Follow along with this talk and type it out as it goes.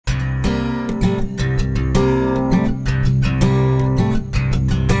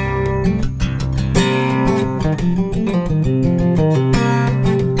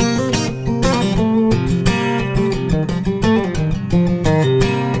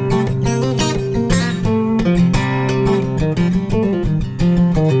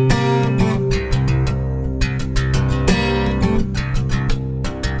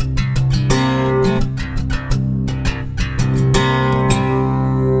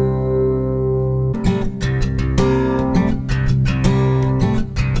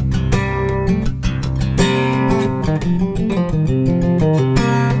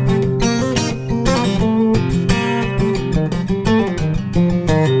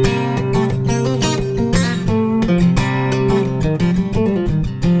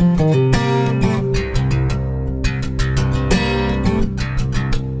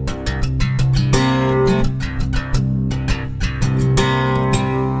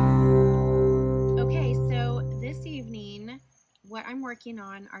I'm working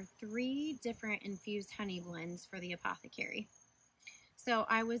on are 3 different infused honey blends for the Apothecary. So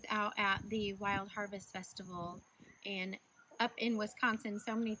I was out at the Wild Harvest Festival, and up in Wisconsin,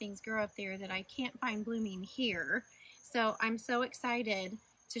 so many things grow up there that I can't find blooming here. So I'm so excited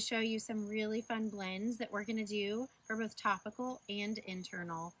to show you some really fun blends that we're gonna do for both topical and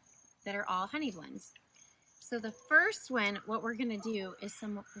internal that are all honey blends. So the first one, what we're gonna do is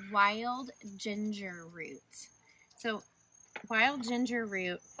some wild ginger root. So wild ginger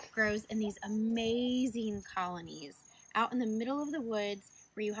root grows in these amazing colonies out in the middle of the woods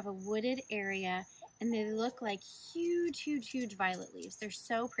where you have a wooded area, and they look like huge, huge, huge violet leaves. They're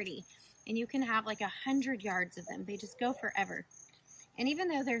so pretty, and you can have like 100 yards of them. They just go forever. And even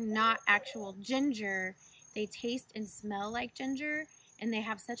though they're not actual ginger, they taste and smell like ginger, and they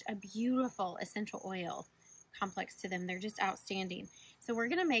have such a beautiful essential oil complex to them. They're just outstanding. So we're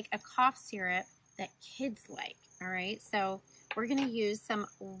gonna make a cough syrup that kids like, all right? So we're gonna use some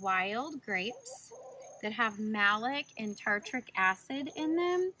wild grapes that have malic and tartaric acid in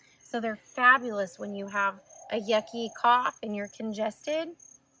them. So they're fabulous when you have a yucky cough and you're congested,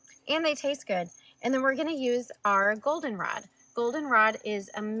 and they taste good. And then we're gonna use our goldenrod. Goldenrod is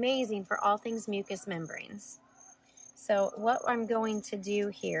amazing for all things mucous membranes. So what I'm going to do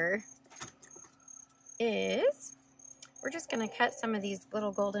here is we're just going to cut some of these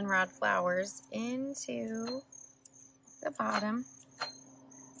little goldenrod flowers into the bottom.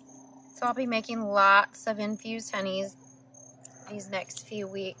 So I'll be making lots of infused honeys these next few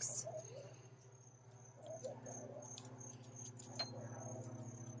weeks.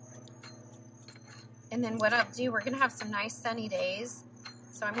 And then what I'll do, we're going to have some nice sunny days.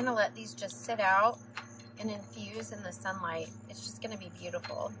 So I'm going to let these just sit out and infuse in the sunlight. It's just going to be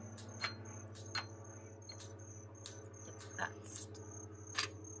beautiful.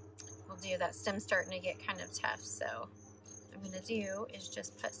 That stem's starting to get kind of tough, so what I'm going to do is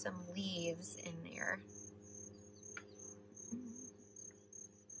just put some leaves in there.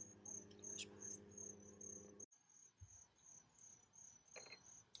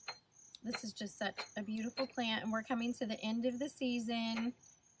 This is just such a beautiful plant, and we're coming to the end of the season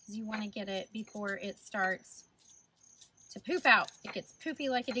because you want to get it before it starts to poop out. It gets poopy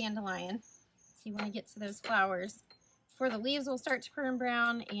like a dandelion, so you want to get to those flowers before the leaves will start to turn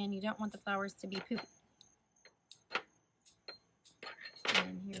brown, and you don't want the flowers to be poopy.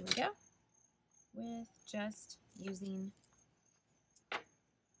 And here we go with just using,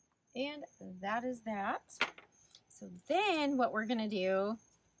 and that is that. So then what we're gonna do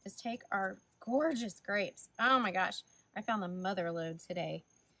is take our gorgeous grapes. Oh my gosh, I found the mother lode today.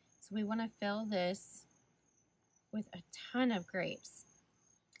 So we want to fill this with a ton of grapes.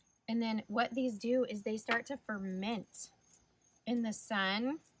 And then what these do is they start to ferment in the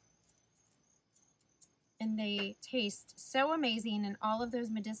sun, and they taste so amazing, and all of those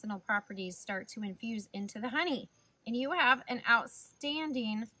medicinal properties start to infuse into the honey, and you have an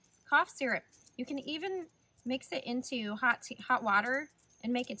outstanding cough syrup. You can even mix it into hot water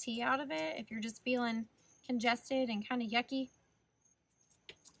and make a tea out of it if you're just feeling congested and kind of yucky.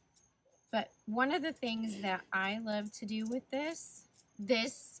 But one of the things that I love to do with this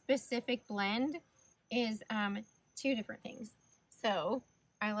specific blend is 2 different things. So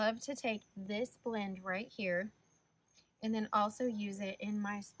I love to take this blend right here and then also use it in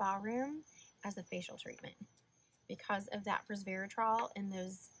my spa room as a facial treatment because of that resveratrol and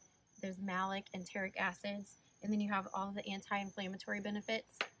those malic and tartaric acids. And then you have all the anti-inflammatory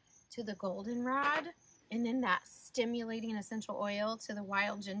benefits to the goldenrod, and then that stimulating essential oil to the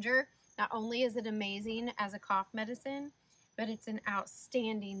wild ginger. Not only is it amazing as a cough medicine, but it's an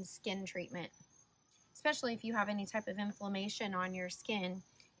outstanding skin treatment, especially if you have any type of inflammation on your skin,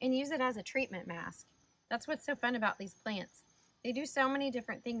 and use it as a treatment mask. That's what's so fun about these plants. They do so many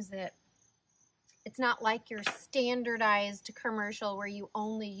different things that it's not like your standardized commercial where you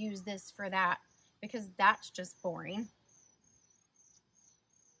only use this for that, because that's just boring.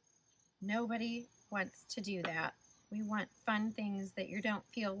 Nobody wants to do that. We want fun things that you don't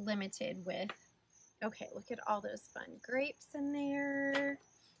feel limited with. Okay, look at all those fun grapes in there.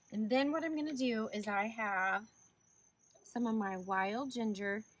 And then what I'm gonna do is I have some of my wild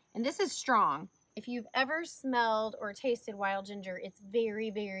ginger, and this is strong. If you've ever smelled or tasted wild ginger, it's very,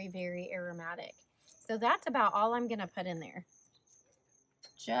 very, very aromatic. So that's about all I'm gonna put in there.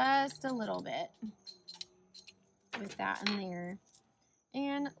 Just a little bit with that in there.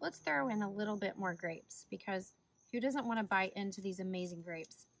 And let's throw in a little bit more grapes, because who doesn't want to bite into these amazing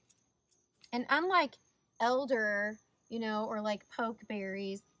grapes? And unlike elder, you know, or like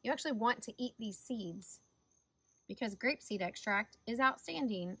pokeberries, you actually want to eat these seeds, because grapeseed extract is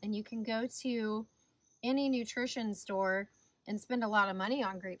outstanding. And you can go to any nutrition store and spend a lot of money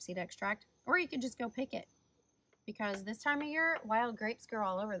on grapeseed extract, or you could just go pick it, because this time of year, wild grapes grow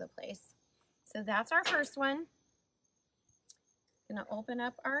all over the place. So that's our first one. Gonna open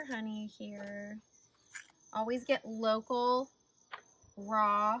up our honey here. Always get local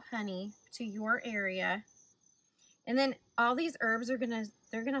raw honey to your area. And then all these herbs are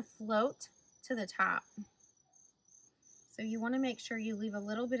they're gonna float to the top. So you wanna make sure you leave a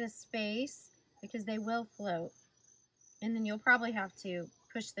little bit of space because they will float. And then you'll probably have to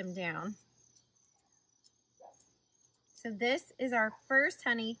push them down. So this is our first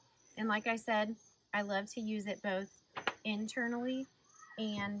honey. And like I said, I love to use it both internally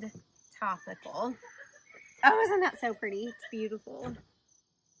and topical. Oh, isn't that so pretty? It's beautiful.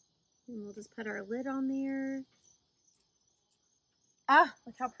 And we'll just put our lid on there. Ah,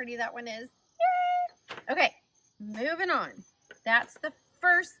 look how pretty that one is. Yay! Okay, moving on. That's the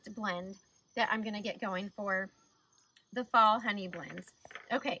first blend that I'm gonna get going for the fall honey blends.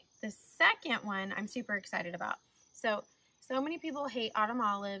 Okay, the second one I'm super excited about. So many people hate autumn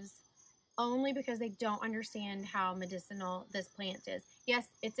olives only because they don't understand how medicinal this plant is. Yes,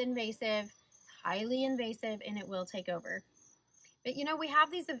 it's invasive, highly invasive, and it will take over. But you know, we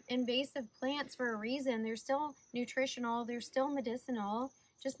have these invasive plants for a reason. They're still nutritional, they're still medicinal.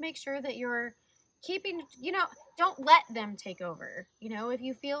 Just make sure that you're keeping, you know, don't let them take over. You know, if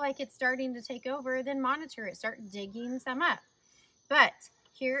you feel like it's starting to take over, then monitor it, start digging some up. But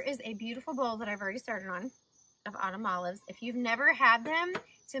here is a beautiful bowl that I've already started on of autumn olives. If you've never had them,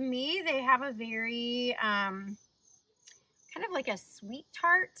 to me, they have a very, kind of like a sweet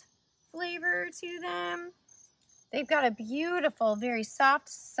tart flavor to them. They've got a beautiful, very soft,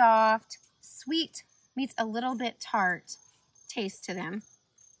 sweet, meets a little bit tart taste to them.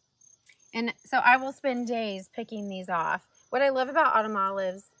 And so I will spend days picking these off. What I love about autumn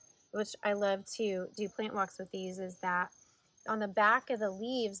olives, which I love to do plant walks with these, is that on the back of the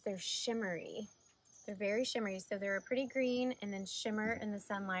leaves, they're shimmery. They're very shimmery. So they're a pretty green and then shimmer in the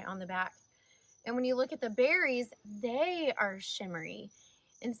sunlight on the back. And when you look at the berries, they are shimmery.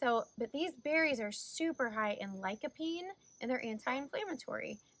 And so, but these berries are super high in lycopene and they're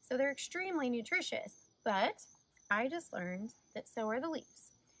anti-inflammatory. So they're extremely nutritious. But I just learned that so are the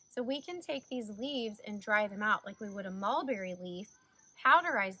leaves. So we can take these leaves and dry them out like we would a mulberry leaf,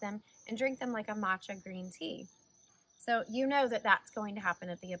 powderize them, and drink them like a matcha green tea. So you know that that's going to happen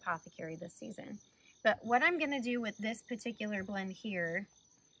at the apothecary this season. But what I'm going to do with this particular blend here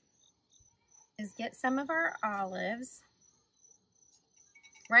is get some of our olives.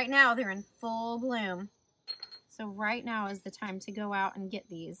 Right now, they're in full bloom. So right now is the time to go out and get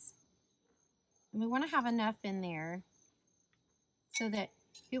these. And we want to have enough in there so that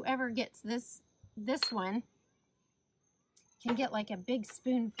whoever gets this one can get like a big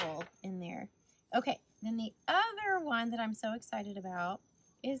spoonful in there. Okay, then the other one that I'm so excited about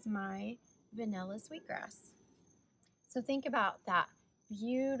is my vanilla sweetgrass. So think about that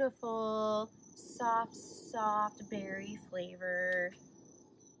beautiful, soft berry flavor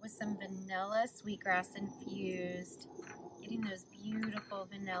with some vanilla sweetgrass infused, getting those beautiful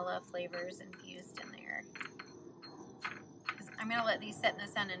vanilla flavors infused in there. I'm gonna let these sit in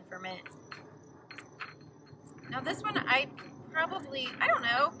the sun and ferment. Now this one, I don't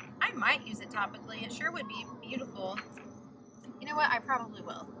know, I might use it topically. It sure would be beautiful. You know what, I probably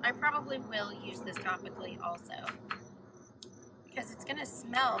will. I probably will use this topically also, because it's gonna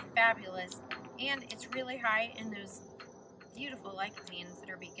smell fabulous and it's really high in those beautiful lycopenes that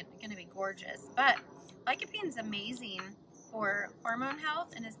are gonna be gorgeous. But lycopene is amazing for hormone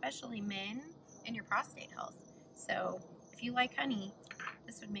health and especially men and your prostate health. So if you like honey,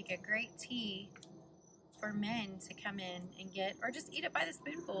 this would make a great tea for men to come in and get, or just eat it by the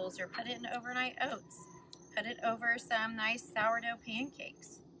spoonfuls or put it in overnight oats. Put it over some nice sourdough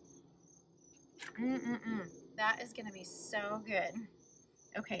pancakes. That is gonna be so good.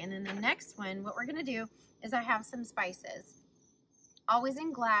 Okay, and then the next one, what we're gonna do is I have some spices. Always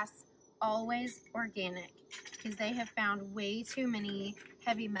in glass, always organic, because they have found way too many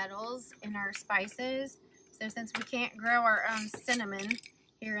heavy metals in our spices. So since we can't grow our own cinnamon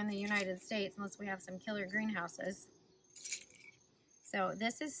here in the United States unless we have some killer greenhouses. So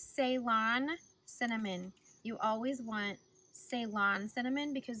this is Ceylon cinnamon. You always want Ceylon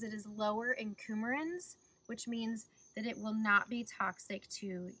cinnamon because it is lower in coumarins, which means that it will not be toxic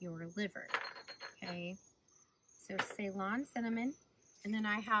to your liver. Okay, so Ceylon cinnamon. And then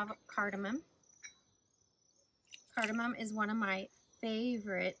I have cardamom. Cardamom is one of my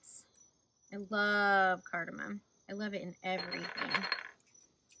favorites. I love cardamom. I love it in everything.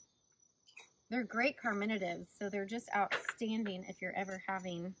 They're great carminatives, so they're just outstanding if you're ever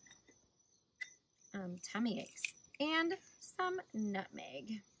having tummy aches. and some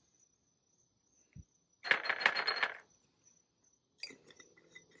nutmeg.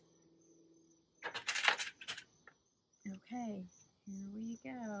 Okay, here we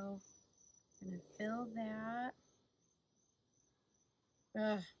go. I'm gonna fill that.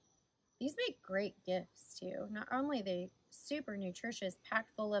 Ugh. These make great gifts too. Not only are they super nutritious,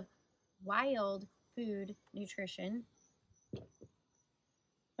 packed full of wild food nutrition,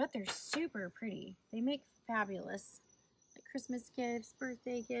 but they're super pretty. They make fabulous like Christmas gifts,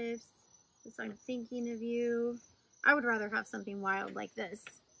 birthday gifts. It's like thinking of you. I would rather have something wild like this.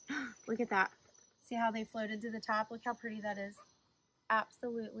 Look at that. See how they floated to the top? Look how pretty that is.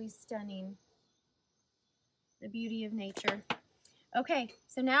 Absolutely stunning. The beauty of nature. Okay,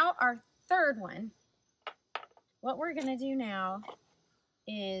 so now our third one. What we're gonna do now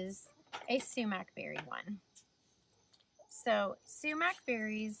is a sumac berry one. So sumac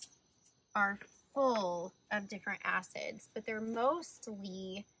berries are full of different acids, but they're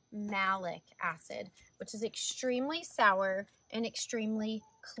mostly malic acid, which is extremely sour and extremely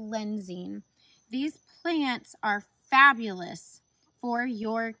cleansing. These plants are fabulous for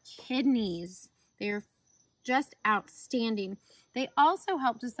your kidneys. They're just outstanding. They also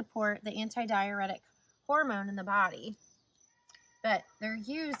help to support the antidiuretic hormone in the body, but they're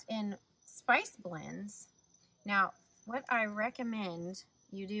used in spice blends. Now, what I recommend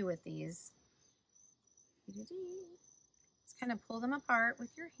you do with these is kind of pull them apart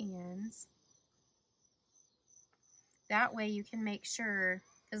with your hands. That way you can make sure,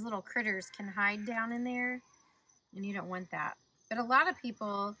 because little critters can hide down in there, and you don't want that. But a lot of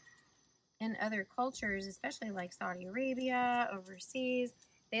people in other cultures, especially like Saudi Arabia, overseas,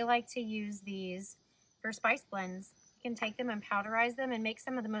 they like to use these for spice blends. You can take them and powderize them and make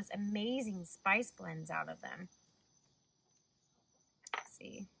some of the most amazing spice blends out of them. Let's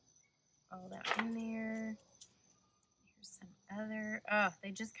see, all that in there. Here's some other, oh, they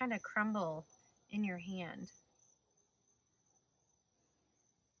just kind of crumble in your hand.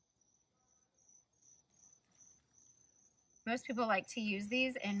 Most people like to use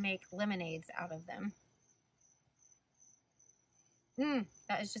these and make lemonades out of them.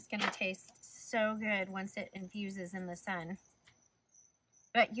 That is just going to taste so good once it infuses in the sun.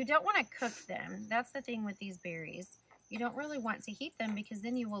 But you don't want to cook them. That's the thing with these berries. You don't really want to heat them because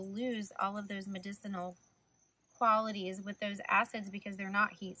then you will lose all of those medicinal qualities with those acids because they're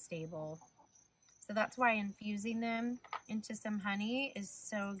not heat stable. So that's why infusing them into some honey is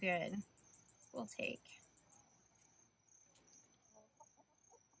so good. We'll take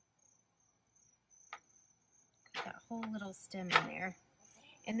that whole little stem in there.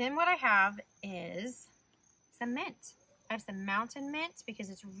 And then what I have is some mint. I have some mountain mint because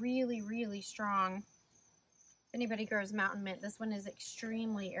it's really, really strong. If anybody grows mountain mint, this one is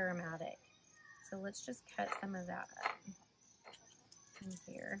extremely aromatic. So let's just cut some of that up in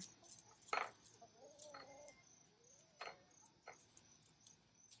here.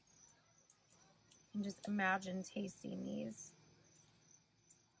 And just imagine tasting these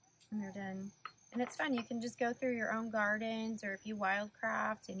when they're done. And it's fun. You can just go through your own gardens, or if you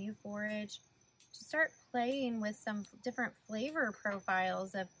wildcraft and you forage, just start playing with some different flavor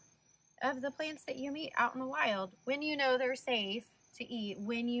profiles of the plants that you meet out in the wild, when you know they're safe to eat,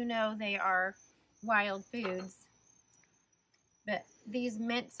 when you know they are wild foods. But these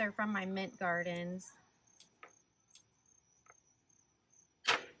mints are from my mint gardens.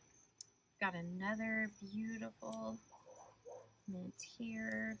 Got another beautiful mint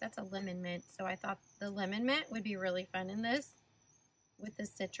here. That's a lemon mint, so I thought the lemon mint would be really fun in this with the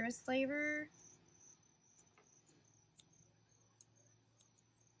citrus flavor.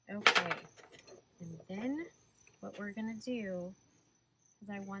 Okay, and then what we're gonna do is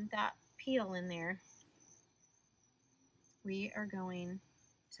I want that peel in there. We are going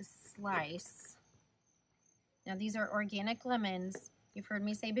to slice. Now these are organic lemons. You've heard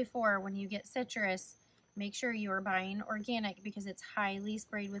me say before, when you get citrus, make sure you are buying organic because it's highly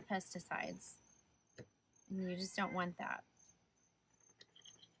sprayed with pesticides. And you just don't want that.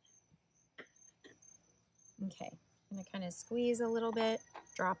 Okay, I'm gonna kind of squeeze a little bit,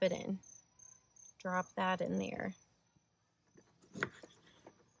 drop it in. Drop that in there.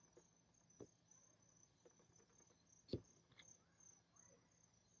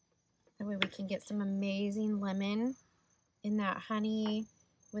 That way we can get some amazing lemon in that honey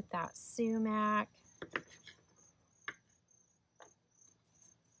with that sumac.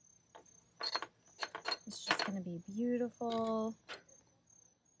 It's just going to be beautiful.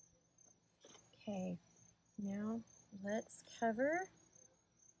 Okay, now let's cover.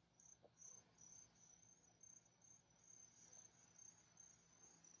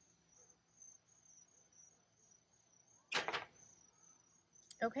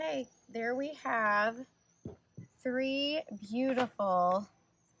 Okay, there we have 3 beautiful,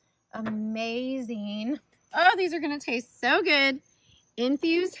 amazing, oh, these are gonna taste so good,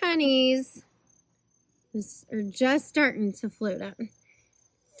 infused honeys. These are just starting to float up.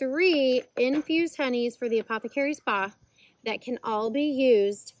 3 infused honeys for the Apothecary Spa that can all be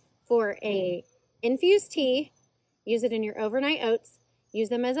used for a infused tea. Use it in your overnight oats. Use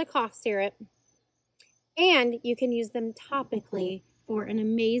them as a cough syrup. And you can use them topically for an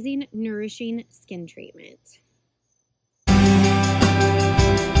amazing, nourishing skin treatment.